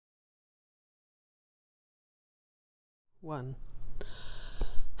One.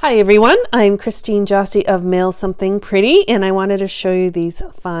 Hi everyone, I'm Christine Josty of Mail Something Pretty, and I wanted to show you these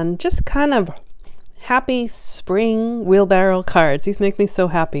fun, just kind of happy spring wheelbarrow cards. These make me so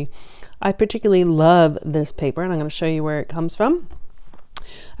happy. I particularly love this paper, and I'm going to show you where it comes from.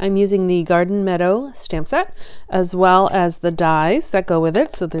 I'm using the Garden Meadow stamp set, as well as the dies that go with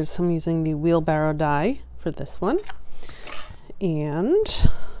it. So I'm using the Wheel Barrow die for this one. And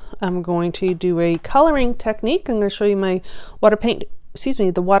I'm going to do a coloring technique. I'm going to show you my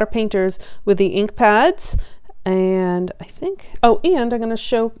the water painters with the ink pads. And I think, and I'm going to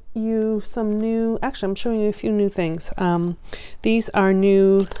show you I'm showing you a few new things. These are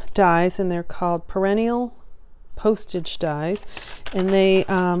new dies, and they're called Perennial Postage dies, and they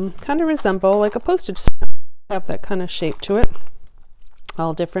kind of resemble like a postage stamp. Have that kind of shape to it,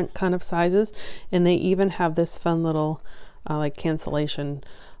 all different kind of sizes, and they even have this fun little like cancellation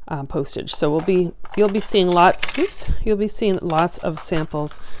postage. So you'll be seeing lots of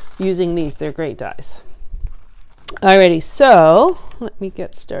samples using these. They're great dies. Alrighty, so let me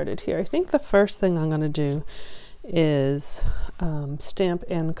get started here. I think the first thing I'm going to do is stamp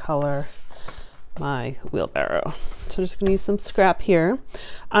and color my wheelbarrow. So I'm just going to use some scrap here.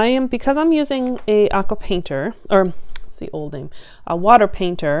 Because I'm using a aqua painter, or it's the old name, a water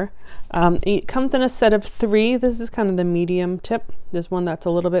painter. It comes in a set of 3. This is kind of the medium tip. There's one that's a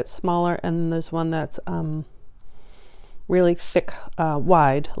little bit smaller, and then there's one that's really thick,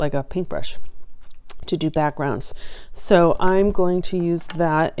 wide, like a paintbrush, to do backgrounds. So I'm going to use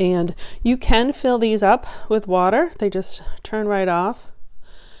that, and you can fill these up with water. They just turn right off,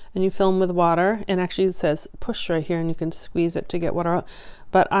 and you fill them with water, and actually it says push right here, and you can squeeze it to get water out.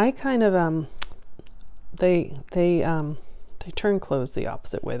 But I kind of they turn closed the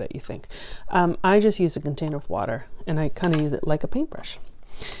opposite way that you think. I just use a container of water, and I kind of use it like a paintbrush.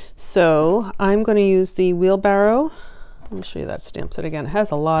 So I'm going to use the Wheel Barrow. Let me show you that stamp set again. It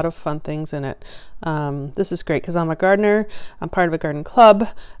has a lot of fun things in it. This is great because I'm a gardener. I'm part of a garden club,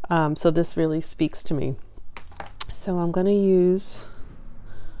 so this really speaks to me. So I'm going to use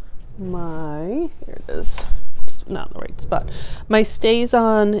here it is, just not in the right spot, my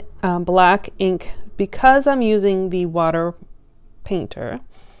StazOn black ink, because I'm using the water painter,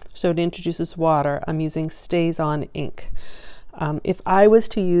 so it introduces water. I'm using StazOn ink. If I was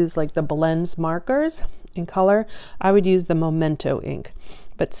to use like the blends markers in color, I would use the Memento ink,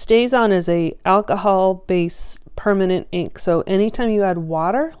 but StazOn is a alcohol based permanent ink, so anytime you add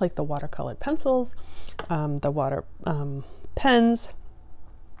water, like the watercolored pencils, the water pens,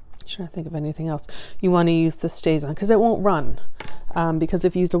 trying to think of anything else, you want to use the StazOn because it won't run, because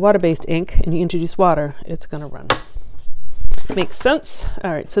if you used a water-based ink and you introduce water, it's going to run. Makes sense?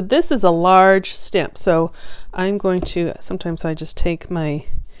 All right, so this is a large stamp, so I'm going to, sometimes I just take my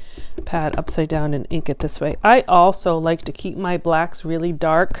pad upside down and ink it this way. I also like to keep my blacks really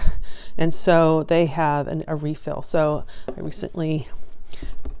dark, and so they have a refill. So I recently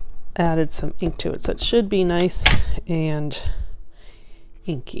added some ink to it, so it should be nice and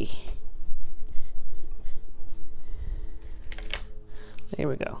inky. There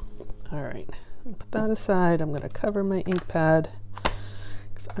we go. All right, put that aside. I'm going to cover my ink pad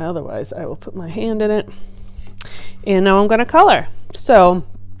because otherwise I will put my hand in it. And now I'm going to color. So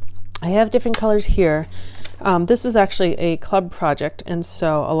I have different colors here. This was actually a club project, and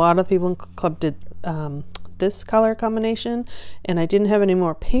so a lot of people in club did this color combination, and I didn't have any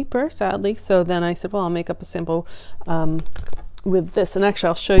more paper, sadly, so then I said, well, I'll make up a sample with this. And actually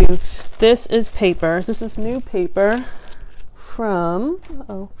I'll show you, this is paper. This is new paper from,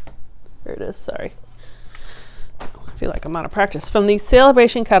 there it is, sorry. I feel like I'm out of practice. From the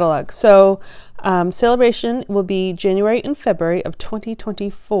Sale-a-bration catalog. So Sale-a-bration will be January and February of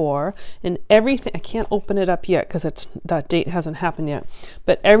 2024, and everything, I can't open it up yet because that date hasn't happened yet,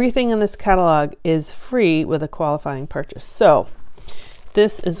 but everything in this catalog is free with a qualifying purchase. So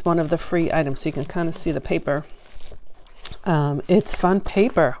this is one of the free items, so you can kind of see the paper. It's fun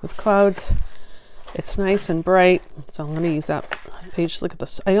paper with clouds. It's nice and bright, so I'm going to use that page. Look at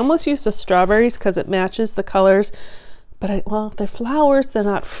this. I almost used the strawberries because it matches the colors, but well, they're flowers, they're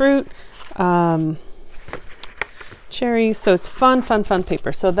not fruit. Cherries, so it's fun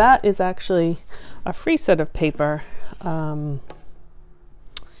paper. So that is actually a free set of paper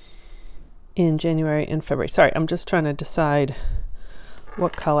in January and February. Sorry, I'm just trying to decide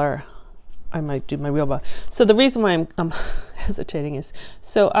what color I might do my wheelbarrow. So the reason why I'm hesitating is,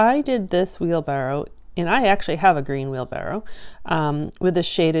 so I did this wheelbarrow and I actually have a green wheelbarrow with a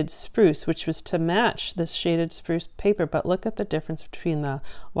shaded spruce, which was to match this shaded spruce paper. But look at the difference between the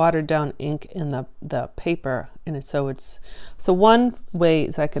watered down ink and the paper. And so one way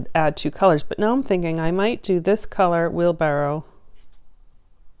is I could add 2 colors, but now I'm thinking I might do this color wheelbarrow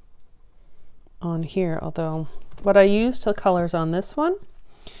on here, although what I used the colors on this one,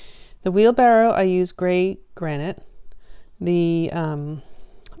 the wheelbarrow, I use gray granite. The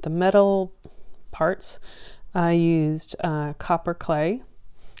metal parts, I used copper clay.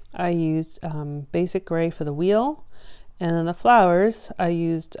 I used basic gray for the wheel. And then the flowers, I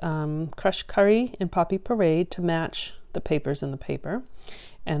used crushed curry and poppy parade to match the papers in the paper.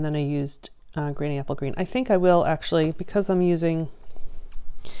 And then I used granny apple green. I think I will actually, because I'm using,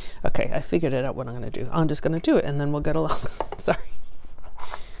 okay, I figured it out what I'm going to do. I'm just going to do it and then we'll get along. Sorry.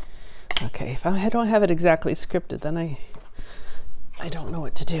 Okay, if I don't have it exactly scripted, then I don't know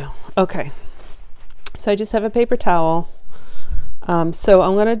what to do. Okay, so I just have a paper towel. So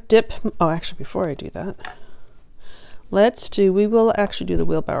I'm going to dip, oh, actually, before I do that, we will actually do the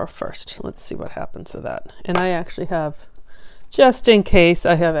wheelbarrow first. Let's see what happens with that. And I actually have, just in case,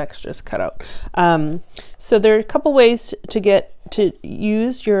 I have extras cut out. So there are a couple ways to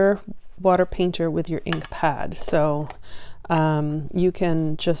use your water painter with your ink pad. So you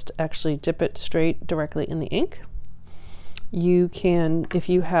can just actually dip it straight directly in the ink. You can, if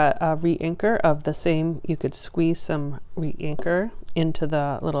you had a re-inker of the same, you could squeeze some re-inker into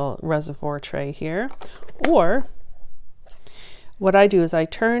the little reservoir tray here. Or what I do is I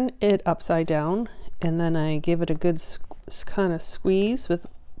turn it upside down and then I give it a good kind of squeeze with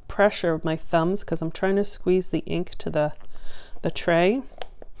pressure of my thumbs, because I'm trying to squeeze the ink to the tray.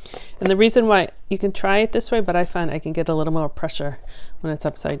 And the reason why, you can try it this way, but I find I can get a little more pressure when it's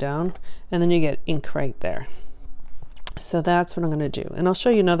upside down, and then you get ink right there. So that's what I'm going to do. And I'll show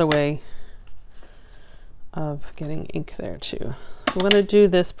you another way of getting ink there too. So we're going to do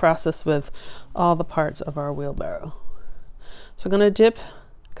this process with all the parts of our wheelbarrow. So I'm going to dip,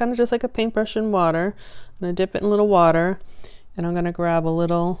 kind of just like a paintbrush in water. I'm going to dip it in a little water, and I'm going to grab a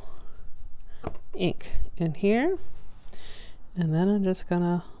little ink in here. And then I'm just going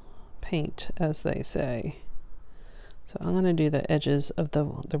to paint, as they say. So I'm going to do the edges of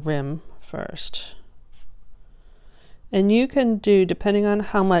the rim first. And you can do, depending on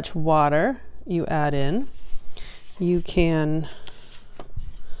how much water you add in, you can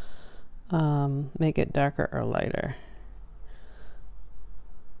make it darker or lighter.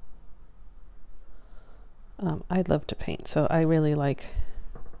 I love to paint, so I really like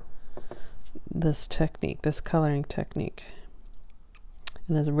this technique, this coloring technique.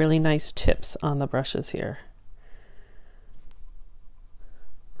 And there's really nice tips on the brushes here.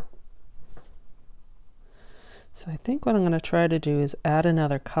 So I think what I'm going to try to do is add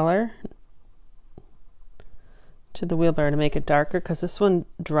another color to the wheelbarrow to make it darker, because this one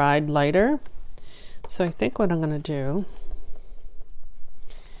dried lighter. So I think what I'm going to do,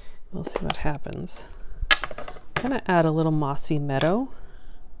 we'll see what happens. I'm going to add a little mossy meadow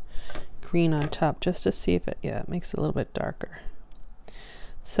green on top just to see if it, yeah, it makes it a little bit darker.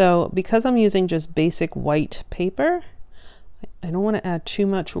 So because I'm using just basic white paper, I don't want to add too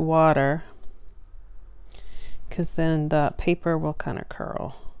much water, because then the paper will kind of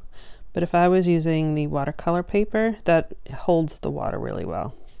curl. But if I was using the watercolor paper, that holds the water really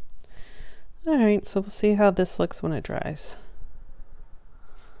well. All right, so we'll see how this looks when it dries.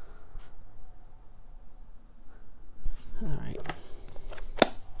 All right.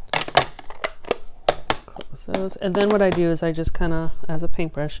 Close those. And then what I do is I just kind of, as a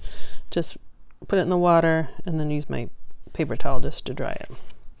paintbrush, just put it in the water and then use my paper towel just to dry it.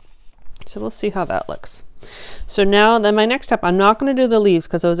 So we'll see how that looks. So now then my next step, I'm not going to do the leaves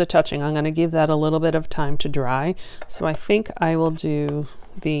because those are touching. I'm going to give that a little bit of time to dry. So I think I will do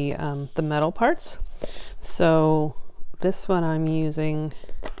the metal parts. So this one I'm using,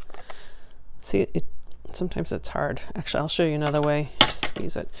 see, sometimes it's hard. Actually, I'll show you another way to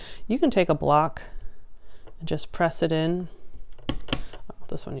squeeze it. You can take a block and just press it in. Oh,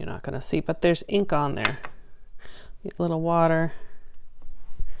 this one you're not going to see, but there's ink on there. A little water.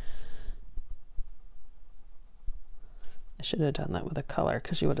 I should have done that with a color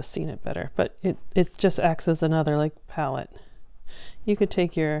because you would have seen it better, but it just acts as another like palette. You could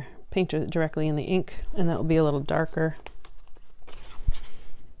take your painter directly in the ink and that will be a little darker.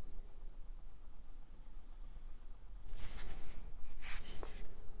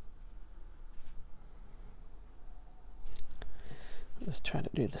 I'll just try to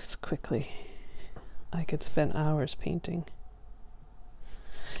do this quickly. I could spend hours painting.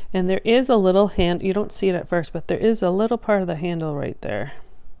 And there is a little hand, you don't see it at first, but there is a little part of the handle right there.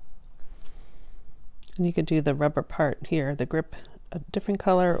 And you could do the rubber part here, the grip, a different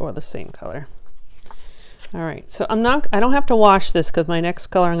color or the same color. All right, so I don't have to wash this because my next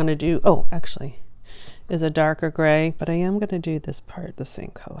color I'm going to do, oh, actually, is a darker gray, but I am going to do this part the same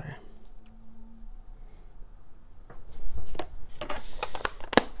color.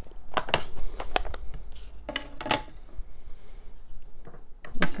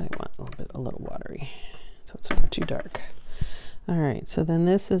 This I want a little watery, so it's not too dark. All right, so then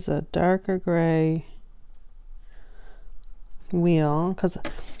this is a darker gray wheel, because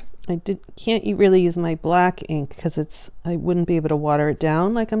I can't really use my black ink because I wouldn't be able to water it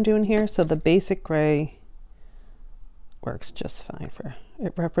down like I'm doing here. So the basic gray works just fine for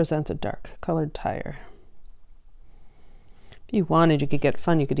it. Represents a dark colored tire. If you wanted, you could get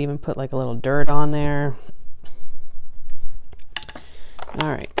fun. You could even put like a little dirt on there. All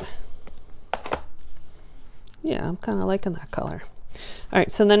right. Yeah, I'm kind of liking that color. All right,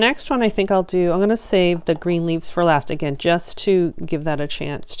 so the next one I think I'm going to save the green leaves for last, again, just to give that a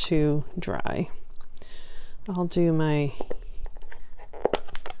chance to dry. I'll do my,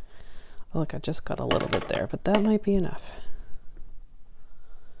 oh, look, I just got a little bit there, but that might be enough.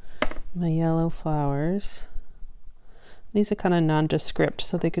 My yellow flowers. These are kind of nondescript,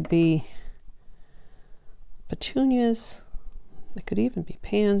 so they could be petunias, they could even be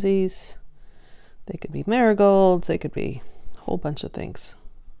pansies, they could be marigolds, they could be a whole bunch of things,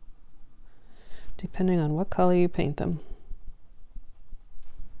 depending on what color you paint them.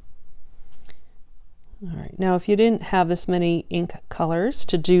 All right, now if you didn't have this many ink colors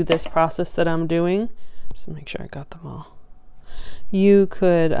to do this process that I'm doing, just to make sure I got them all, you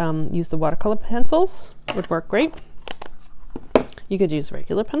could use the watercolor pencils, would work great. You could use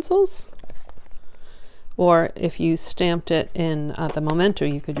regular pencils, or if you stamped it in the Memento,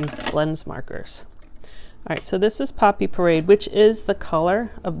 you could use the blends markers. All right, so this is Poppy Parade, which is the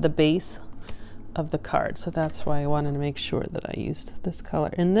color of the base of the card. So that's why I wanted to make sure that I used this color.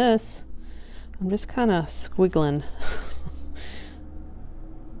 In this, I'm just kind of squiggling.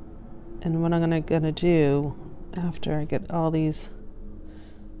 And what I'm gonna do after I get all these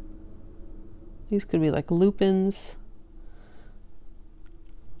could be like lupins.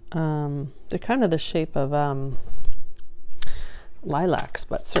 They're kind of the shape of lilacs,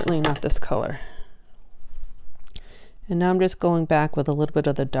 but certainly not this color. And now I'm just going back with a little bit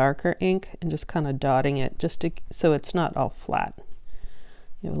of the darker ink and just kind of dotting it just so it's not all flat.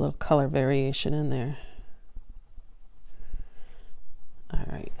 You have a little color variation in there. All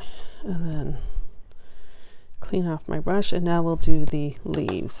right, and then clean off my brush, and now we'll do the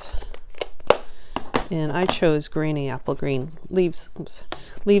leaves. And I chose greeny apple green. Leaves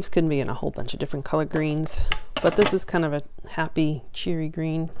can be in a whole bunch of different color greens, but this is kind of a happy, cheery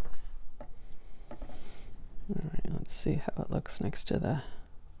green. All right, let's see how it looks next to the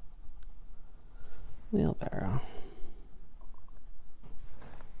wheelbarrow.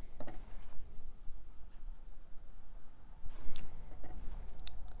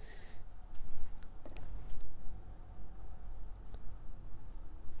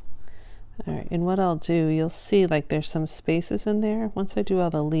 All right, and what I'll do, you'll see like there's some spaces in there. Once I do all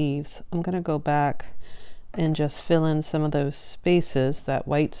the leaves, I'm gonna go back and just fill in some of those spaces, that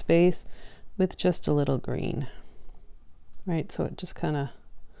white space, with just a little green, right? So it just kind of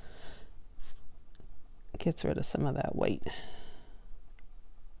gets rid of some of that white.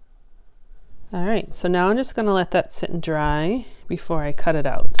 All right, so now I'm just gonna let that sit and dry before I cut it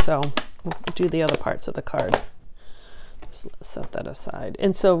out. So we'll do the other parts of the card. Just set that aside.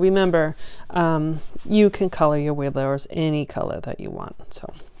 And so remember, you can color your wheelbarrows any color that you want.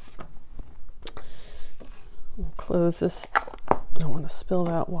 So I'll close this. I don't want to spill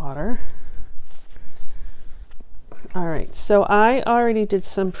that water. All right, so I already did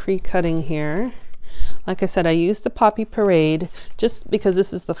some pre-cutting here. Like I said, I used the Poppy Parade just because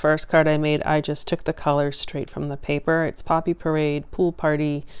this is the first card I made. I just took the colors straight from the paper. It's Poppy Parade, Pool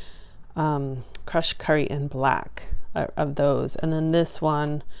Party, Crushed Curry, and Black of those. And then this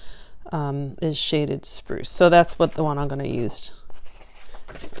one is Shaded Spruce. So that's what the one I'm going to use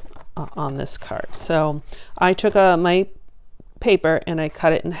on this card. So I took my paper and I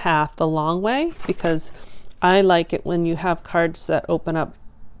cut it in half the long way because I like it when you have cards that open up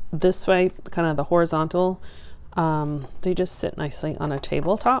this way, kind of the horizontal. They just sit nicely on a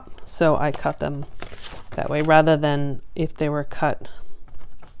tabletop. So I cut them that way rather than if they were cut,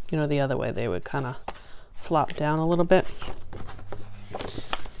 you know, the other way, they would kind of flop down a little bit.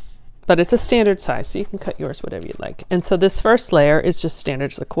 But it's a standard size, so you can cut yours whatever you like. And so this first layer is just standard,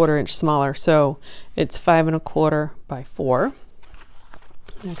 it's a 1/4 inch smaller. So it's 5 1/4 by 4.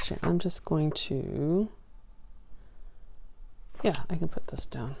 Actually, I'm just going to Yeah, I can put this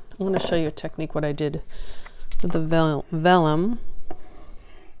down. I'm going to show you a technique, what I did with the vellum.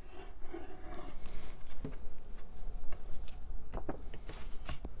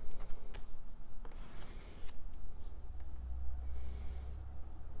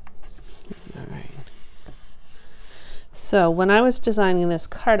 All right. So when I was designing this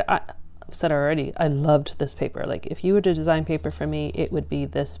card, I've said already, I loved this paper. Like if you were to design paper for me, it would be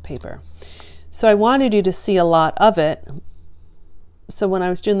this paper. So I wanted you to see a lot of it. So when I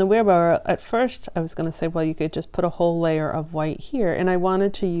was doing the Wheel Barrow, at first I was going to say, well, you could just put a whole layer of white here. And I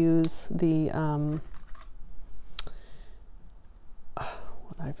wanted to use the,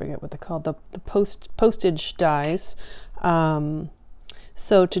 I forget what they're called, the postage dies.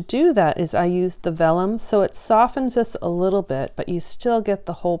 So to do that is I used the vellum. So it softens this a little bit, but you still get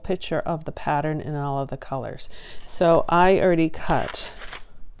the whole picture of the pattern and all of the colors. So I already cut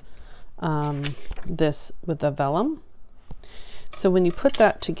this with the vellum. So when you put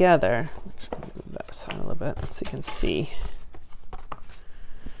that together, move that aside a little bit so you can see.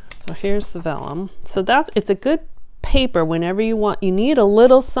 So here's the vellum. So it's a good paper whenever you want. You need a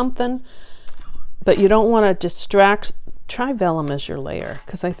little something, but you don't want to distract. Try vellum as your layer,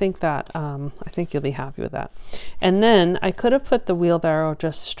 because I think you'll be happy with that. And then I could have put the Wheel Barrow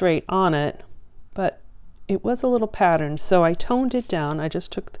just straight on it, but it was a little patterned, so I toned it down. I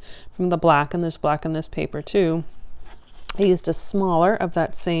just took from the black, and there's black in this paper too. I used a smaller of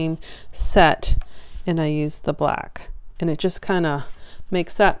that same set, and I used the black, and it just kind of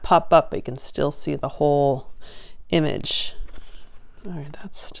makes that pop up, but you can still see the whole image. All right,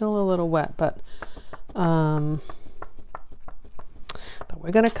 that's still a little wet, but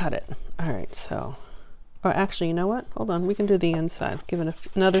we're gonna cut it. All right, so, or actually, you know what? Hold on, we can do the inside. Give it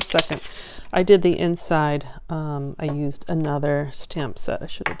another second. I did the inside. I used another stamp set. I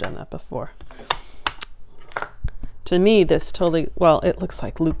should have done that before. To me, this totally, well, it looks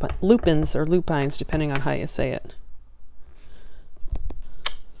like lupins or lupines, depending on how you say it.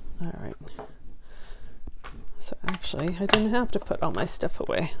 All right. So actually, I didn't have to put all my stuff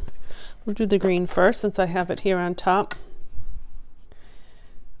away. We'll do the green first, since I have it here on top.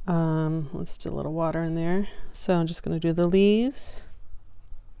 Let's do a little water in there. So I'm just going to do the leaves.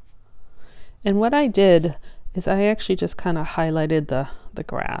 And what I did is I actually just kind of highlighted the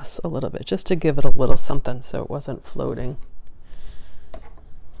grass a little bit, just to give it a little something so it wasn't floating.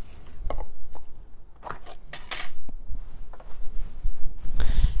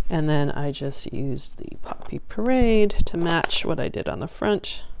 And then I just used the Poppy Parade to match what I did on the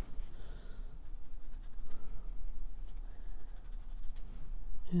front.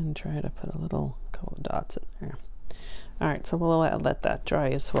 And try to put a couple of dots in there. All right, so we'll let that dry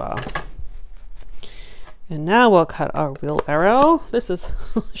as well. And now we'll cut our Wheel Barrow. This is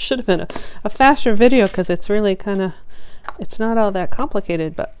should have been a faster video, because it's really it's not all that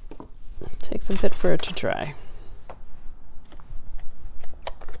complicated, but it takes a bit for it to dry.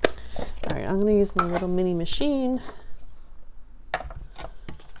 All right, I'm going to use my little mini machine.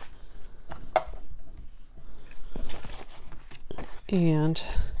 And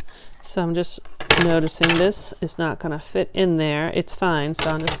so I'm just noticing this is not going to fit in there. It's fine, so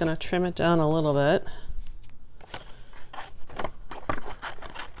I'm just going to trim it down a little bit.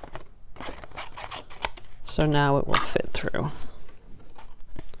 So now it will fit through.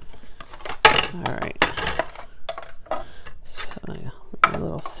 All right. So a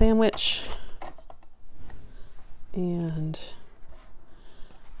little sandwich. And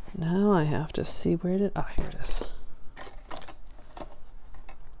now I have to see here it is.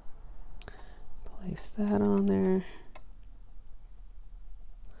 Place that on there.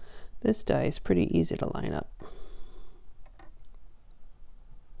 This die is pretty easy to line up.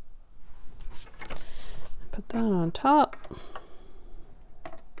 Put that on top.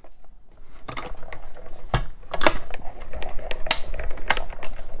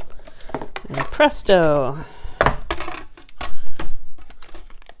 And presto!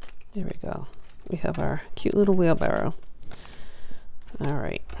 There we go. We have our cute little Wheel Barrow. All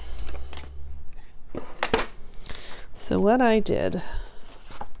right. So what I did,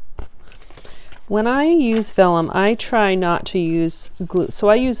 when I use vellum, I try not to use glue. So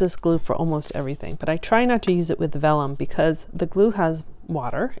I use this glue for almost everything, but I try not to use it with vellum, because the glue has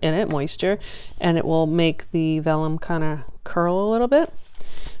water in it, moisture, and it will make the vellum kind of curl a little bit.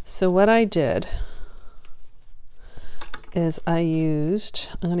 So what I did is I'm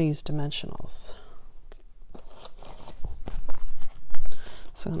going to use dimensionals.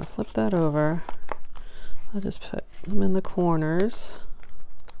 So I'm going to flip that over. I'll just put them in the corners.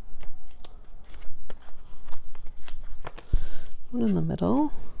 One in the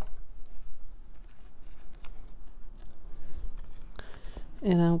middle.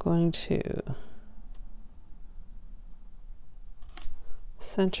 And I'm going to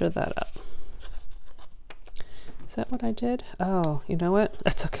center that up. Is that what I did? Oh, you know what?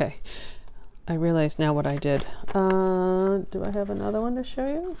 That's okay. I realize now what I did. Do I have another one to show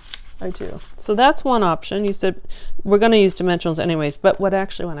you? I do. So that's one option. You said we're going to use dimensionals anyways, but what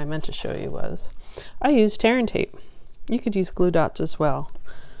I meant to show you was I used tear and tape. You could use glue dots as well.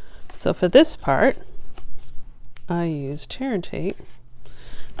 So for this part, I used tear and tape,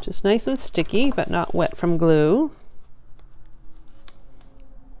 just nice and sticky, but not wet from glue.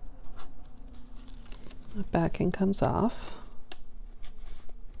 The backing comes off.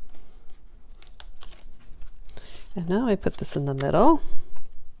 And now I put this in the middle.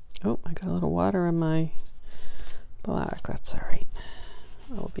 Oh, I got a little water in my black. That's all right.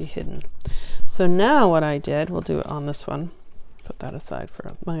 That will be hidden. So now what I did, we'll do it on this one. Put that aside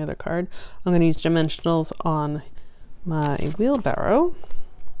for my other card. I'm going to use dimensionals on my Wheel Barrow.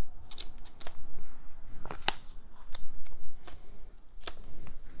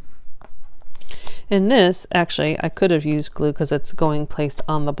 And this, actually, I could have used glue because it's going placed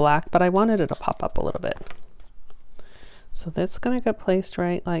on the black, but I wanted it to pop up a little bit. So that's going to get placed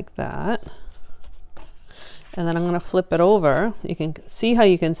right like that. And then I'm going to flip it over. You can see how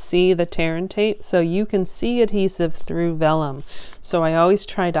you can see the tear and tape. So you can see adhesive through vellum. So I always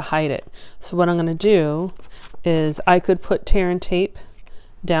try to hide it. So what I'm going to do is I could put tear and tape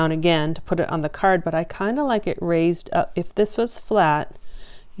down again to put it on the card, but I kind of like it raised up. If this was flat,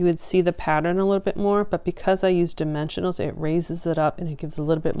 you would see the pattern a little bit more, but because I use dimensionals, it raises it up and it gives a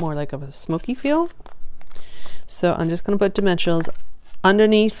little bit more like of a smoky feel. So I'm just going to put dimensionals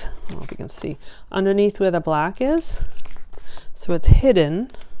underneath, I don't know if you can see, underneath where the black is. So it's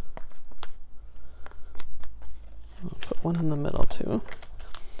hidden. I'll put one in the middle too.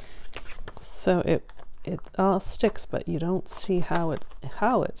 So it all sticks, but you don't see how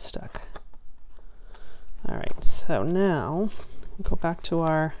it's stuck. All right, so now go back to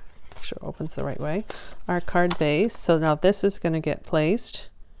our, make sure it opens the right way, our card base. So now this is going to get placed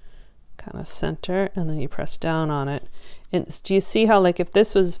kind of center, and then you press down on it. And do you see how, like, if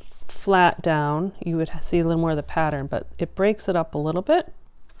this was flat down, you would see a little more of the pattern, but it breaks it up a little bit.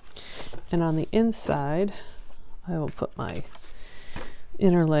 And on the inside, I will put my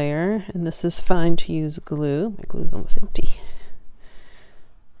inner layer, and this is fine to use glue. My glue's almost empty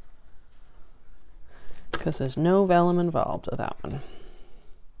because there's no vellum involved with that one.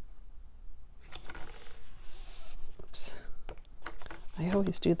 Oops. I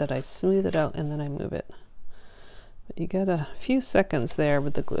always do that. I smooth it out and then I move it. But you get a few seconds there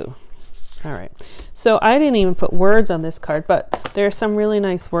with the glue. All right. So I didn't even put words on this card, but there are some really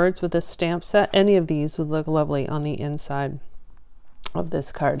nice words with this stamp set. Any of these would look lovely on the inside of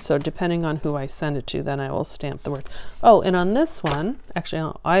this card. So depending on who I send it to, then I will stamp the words. Oh, and on this one, actually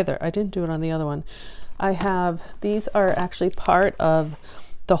on either, I didn't do it on the other one. I have, these are actually part of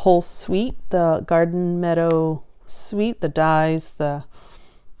the whole suite, the Garden Meadow suite, the dies, the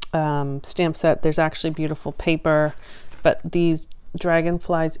stamp set. There's actually beautiful paper, but these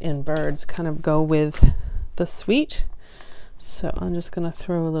dragonflies and birds kind of go with the suite. So I'm just going to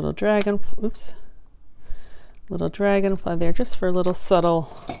throw a little little dragonfly there just for a little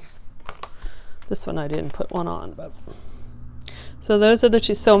subtle. This one I didn't put one on, but so those are the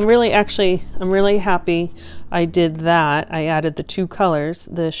two. So I'm really happy I did that. I added the two colors,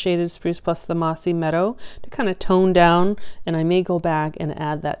 the shaded spruce plus the mossy meadow, to kind of tone down, and I may go back and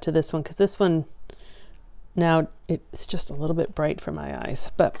add that to this one because this one now it's just a little bit bright for my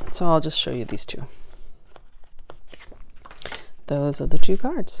eyes. But so I'll just show you these two. Those are the two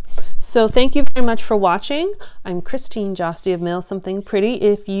cards. So thank you very much for watching. I'm Christine Josty of Mail Something Pretty.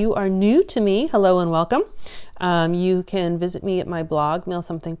 If you are new to me, hello and welcome. You can visit me at my blog,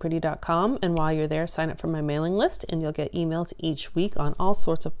 mailsomethingpretty.com, and while you're there, sign up for my mailing list, and you'll get emails each week on all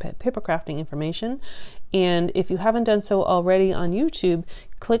sorts of paper crafting information. And if you haven't done so already on YouTube,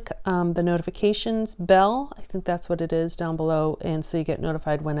 click the notifications bell, I think that's what it is, down below, and so you get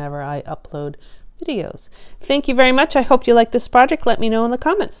notified whenever I upload videos. Thank you very much. I hope you like this project. Let me know in the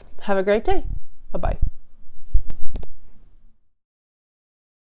comments. Have a great day. Bye-bye.